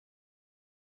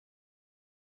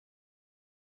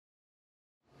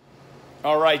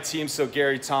All right, team, so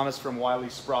Gary Thomas from Wiley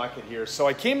Sprocket here. So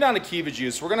I came down to Kiva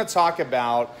Juice. We're gonna talk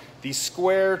about the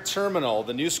Square terminal,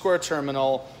 the new Square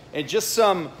terminal, and just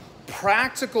some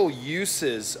practical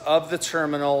uses of the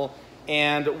terminal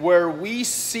and where we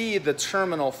see the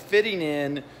terminal fitting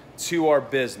in to our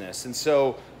business. And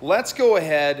so let's go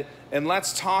ahead and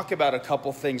let's talk about a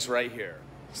couple things right here.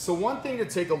 So one thing to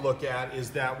take a look at is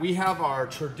that we have our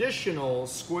traditional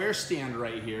Square stand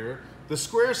right here. The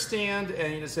Square stand,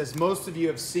 and it says most of you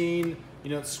have seen,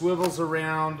 it swivels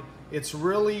around. It's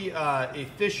really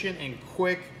efficient and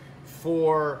quick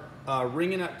for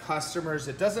ringing up customers.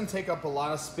 It doesn't take up a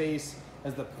lot of space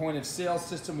as the point of sale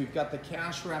system. We've got the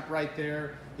cash wrap right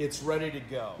there. It's ready to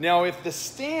go. Now, if the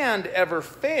stand ever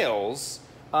fails,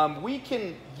 we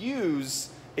can use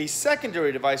a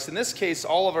secondary device. In this case,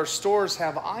 all of our stores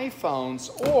have iPhones,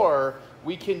 or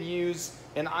we can use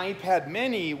an iPad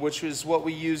mini, which is what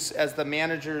we use as the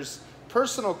manager's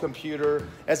personal computer,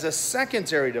 as a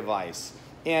secondary device.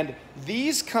 And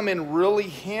these come in really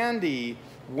handy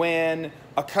when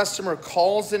a customer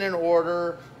calls in an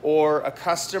order, or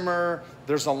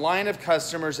there's a line of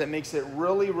customers that makes it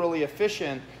really, really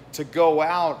efficient to go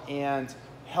out and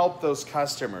help those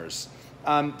customers.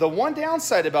 The one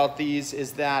downside about these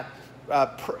is that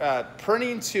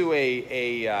printing to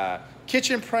a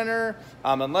kitchen printer,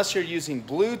 unless you're using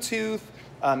Bluetooth,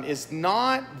 is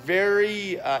not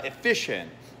very efficient.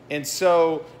 And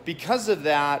so because of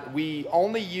that, we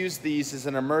only use these as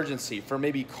an emergency for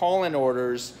maybe call-in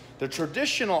orders. The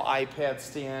traditional iPad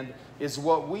stand is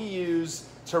what we use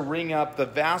to ring up the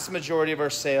vast majority of our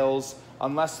sales,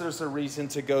 unless there's a reason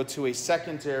to go to a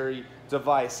secondary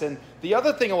device. And the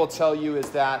other thing I will tell you is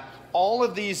that all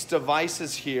of these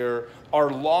devices here are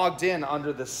logged in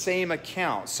under the same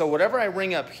account. So whatever I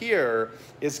ring up here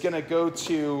is gonna go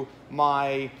to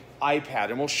my iPad,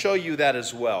 and we'll show you that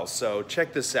as well. So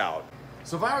check this out.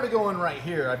 So if I were to go in right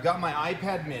here, I've got my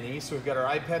iPad mini, so we've got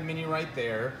our iPad mini right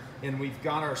there, and we've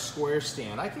got our Square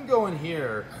stand. I can go in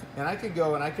here, and I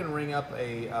can ring up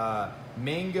a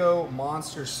mango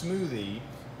monster smoothie,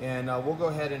 and we'll go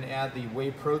ahead and add the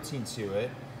whey protein to it.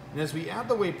 And as we add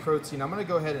the whey protein, I'm gonna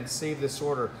go ahead and save this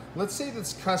order. Let's say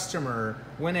this customer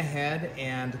went ahead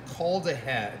and called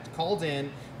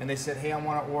in, and they said, hey, I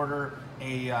wanna order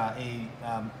a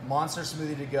monster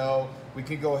smoothie to go. We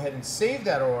could go ahead and save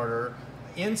that order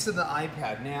into the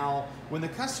iPad. Now, when the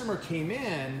customer came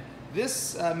in,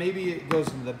 this maybe it goes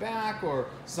in the back, or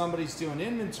somebody's doing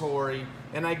inventory,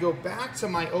 and I go back to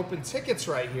my open tickets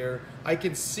right here, I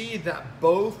can see that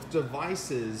both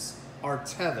devices are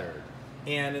tethered.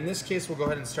 And in this case, we'll go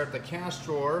ahead and start the cash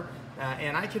drawer,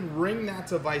 and I can ring that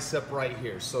device up right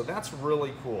here. So that's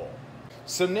really cool.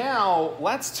 So now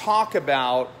let's talk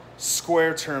about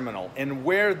Square Terminal and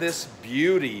where this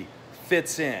beauty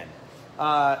fits in.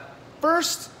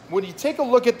 First, when you take a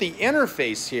look at the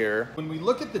interface here, when we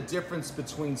look at the difference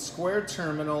between Square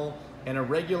Terminal and a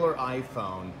regular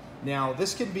iPhone, now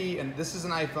this could be, and this is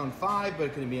an iPhone 5, but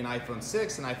it could be an iPhone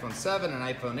 6, an iPhone 7, an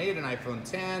iPhone 8, an iPhone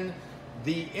 10.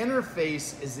 The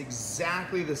interface is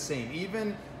exactly the same,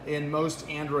 even in most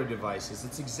Android devices.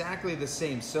 It's exactly the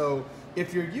same. So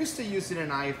if you're used to using an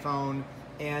iPhone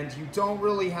and you don't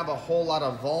really have a whole lot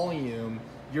of volume,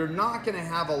 you're not gonna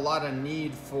have a lot of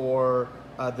need for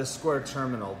the Square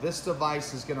Terminal. This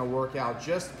device is gonna work out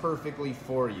just perfectly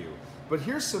for you. But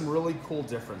here's some really cool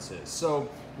differences. So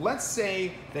let's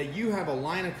say that you have a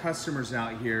line of customers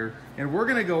out here, and we're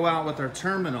gonna go out with our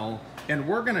terminal, and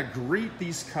we're gonna greet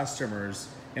these customers,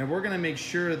 and we're gonna make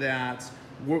sure that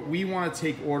we wanna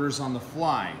take orders on the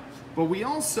fly. But we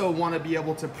also wanna be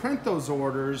able to print those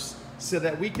orders so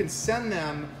that we can send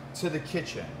them to the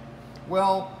kitchen.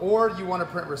 Well, or you want to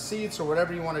print receipts or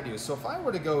whatever you want to do. So if I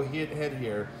were to go ahead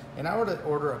here and I were to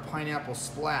order a pineapple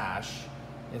splash,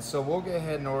 and so we'll go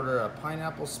ahead and order a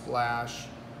pineapple splash,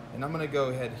 and I'm going to go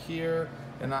ahead here,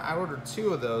 and I ordered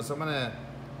 2 of those. I'm going to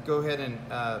go ahead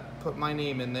and put my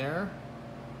name in there,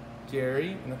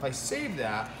 Gary, and if I save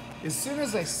that, as soon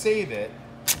as I save it,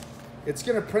 it's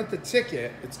going to print the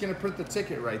ticket. It's going to print the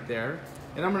ticket right there,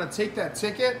 and I'm going to take that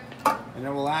ticket, and it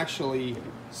will actually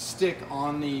stick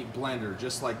on the blender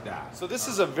just like that. So this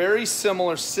is a very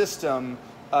similar system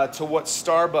to what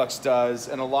Starbucks does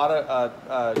and a lot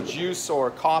of juice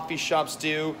or coffee shops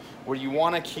do, where you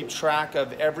want to keep track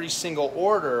of every single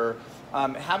order.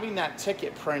 Having that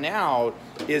ticket print out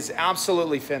is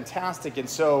absolutely fantastic. And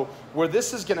so where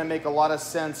this is going to make a lot of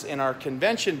sense in our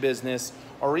convention business,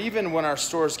 or even when our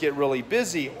stores get really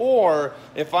busy, or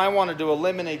if I wanted to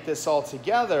eliminate this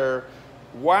altogether,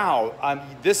 wow,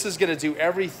 this is going to do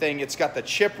everything. It's got the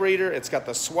chip reader, it's got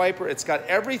the swiper, it's got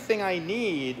everything I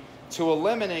need to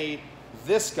eliminate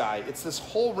this guy. It's this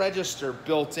whole register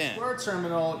built in. Square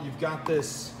terminal, you've got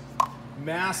this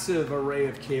massive array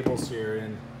of cables here,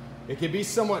 and it can be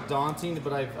somewhat daunting,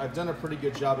 but I've done a pretty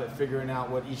good job at figuring out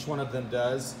what each one of them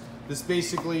does. This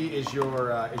basically is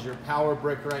your power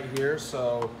brick right here.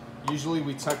 So usually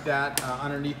we tuck that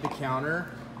underneath the counter.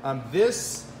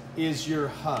 This is your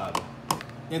hub.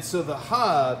 And so the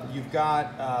hub, you've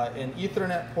got an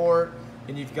Ethernet port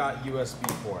and you've got USB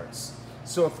ports.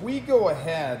 So if we go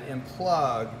ahead and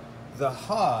plug the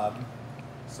hub,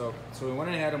 so we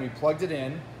went ahead and we plugged it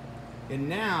in, and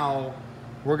now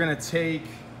we're gonna take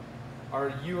our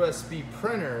USB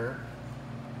printer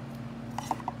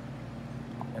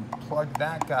and plug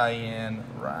that guy in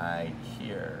right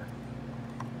here.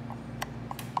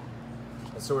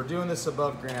 And so we're doing this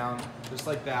above ground, just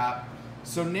like that.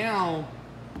 So now,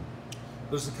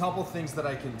 there's a couple things that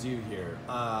I can do here.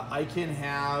 I can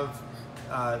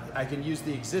use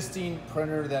the existing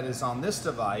printer that is on this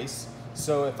device.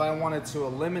 So if I wanted to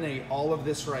eliminate all of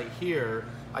this right here,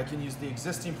 I can use the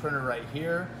existing printer right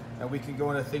here, and we can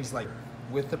go into things like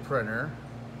with the printer.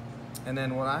 And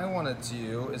then what I want to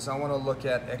do is I want to look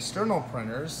at external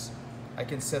printers. I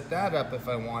can set that up if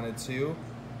I wanted to,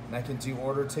 and I can do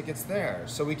order tickets there.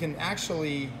 So we can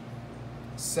actually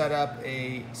set up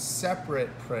a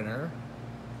separate printer.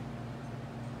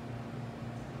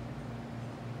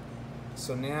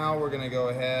 So now we're going to go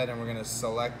ahead and we're going to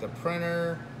select the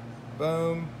printer.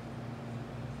 Boom.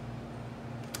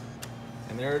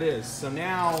 And there it is. So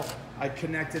now I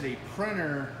connected a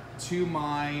printer to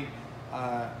my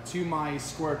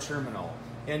Square terminal.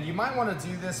 And you might want to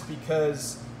do this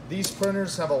because these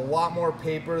printers have a lot more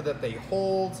paper that they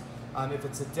hold. If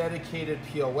it's a dedicated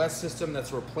POS system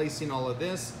that's replacing all of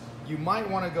this, you might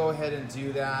want to go ahead and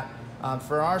do that.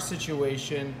 For our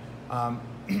situation,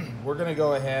 we're going to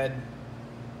go ahead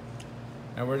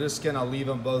and we're just gonna leave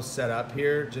them both set up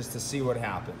here just to see what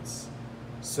happens.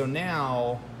 So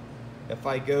now, if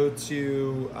I go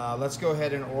to, let's go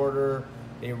ahead and order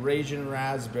a Raisin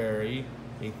Raspberry,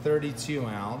 a 32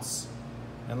 ounce.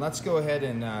 And let's go ahead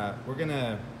and we're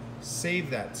gonna save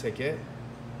that ticket.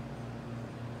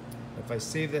 If I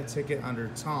save that ticket under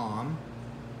Tom,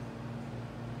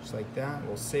 just like that,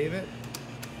 we'll save it.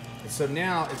 And so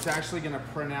now it's actually gonna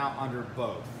print out under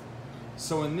both.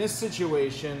 So in this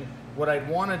situation, what I'd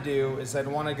want to do is I'd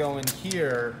want to go in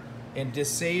here and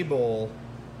disable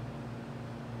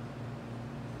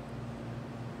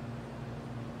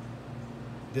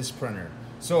this printer.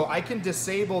 So I can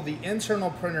disable the internal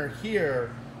printer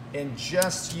here and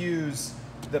just use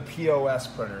the POS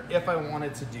printer if I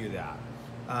wanted to do that.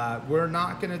 We're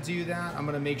not going to do that. I'm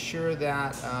going to make sure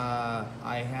that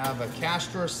I have a cash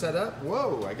drawer set up.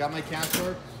 Whoa, I got my cash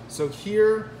drawer. So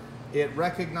here it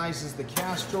recognizes the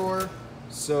cash drawer.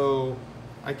 So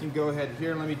I can go ahead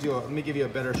here and let me give you a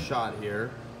better shot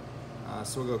here.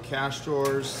 So we'll go cash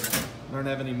drawers. I don't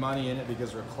have any money in it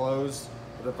because we're closed.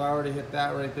 But if I were to hit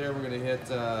that right there, we're gonna hit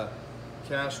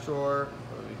cash drawer.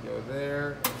 We go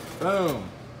there, boom,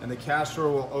 and the cash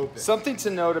drawer will open. Something to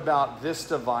note about this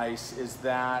device is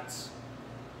that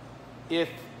if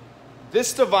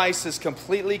this device is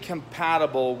completely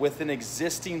compatible with an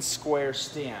existing Square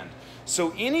stand.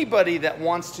 So anybody that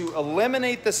wants to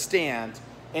eliminate the stand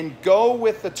and go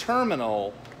with the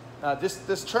terminal,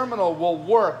 this terminal will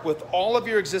work with all of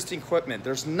your existing equipment.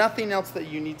 There's nothing else that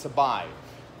you need to buy.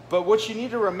 But what you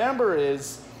need to remember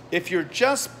is if you're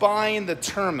just buying the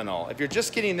terminal, if you're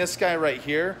just getting this guy right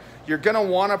here, you're gonna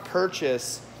wanna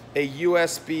purchase a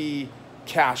USB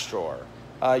cash drawer.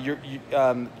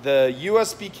 The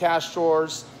USB cash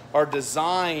drawers are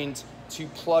designed to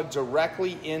plug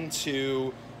directly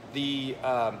into the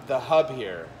hub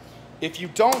here. If you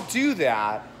don't do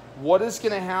that, what is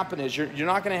going to happen is you're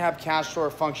not going to have cash drawer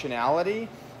functionality.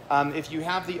 If you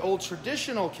have the old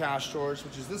traditional cash drawers,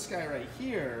 which is this guy right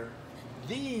here,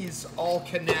 these all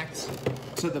connect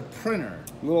to the printer.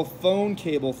 Little phone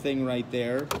cable thing right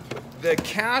there. The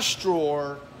cash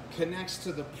drawer connects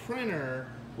to the printer,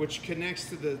 which connects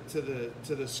to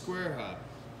the Square hub.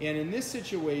 And in this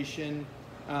situation,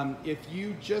 if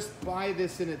you just buy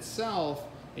this in itself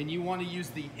and you want to use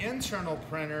the internal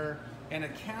printer and a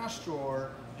cash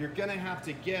drawer, you're gonna have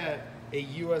to get a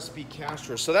USB cash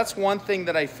drawer. So that's one thing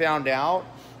that I found out.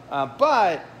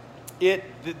 But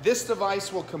this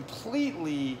device will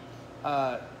completely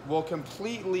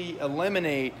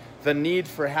eliminate the need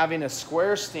for having a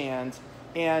Square stand.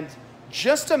 And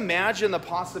just imagine the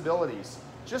possibilities.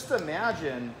 Just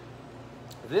imagine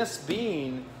this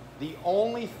being the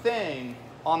only thing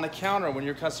on the counter when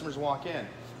your customers walk in.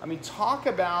 I mean, talk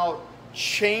about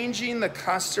changing the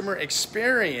customer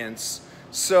experience.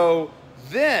 So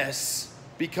this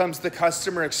becomes the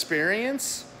customer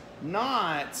experience,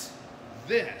 not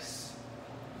this.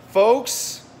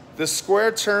 Folks, the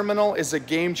Square Terminal is a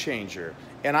game changer,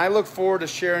 and I look forward to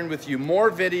sharing with you more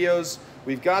videos.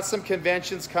 We've got some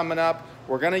conventions coming up.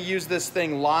 We're gonna use this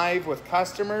thing live with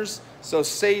customers, so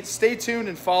stay tuned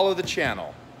and follow the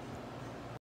channel.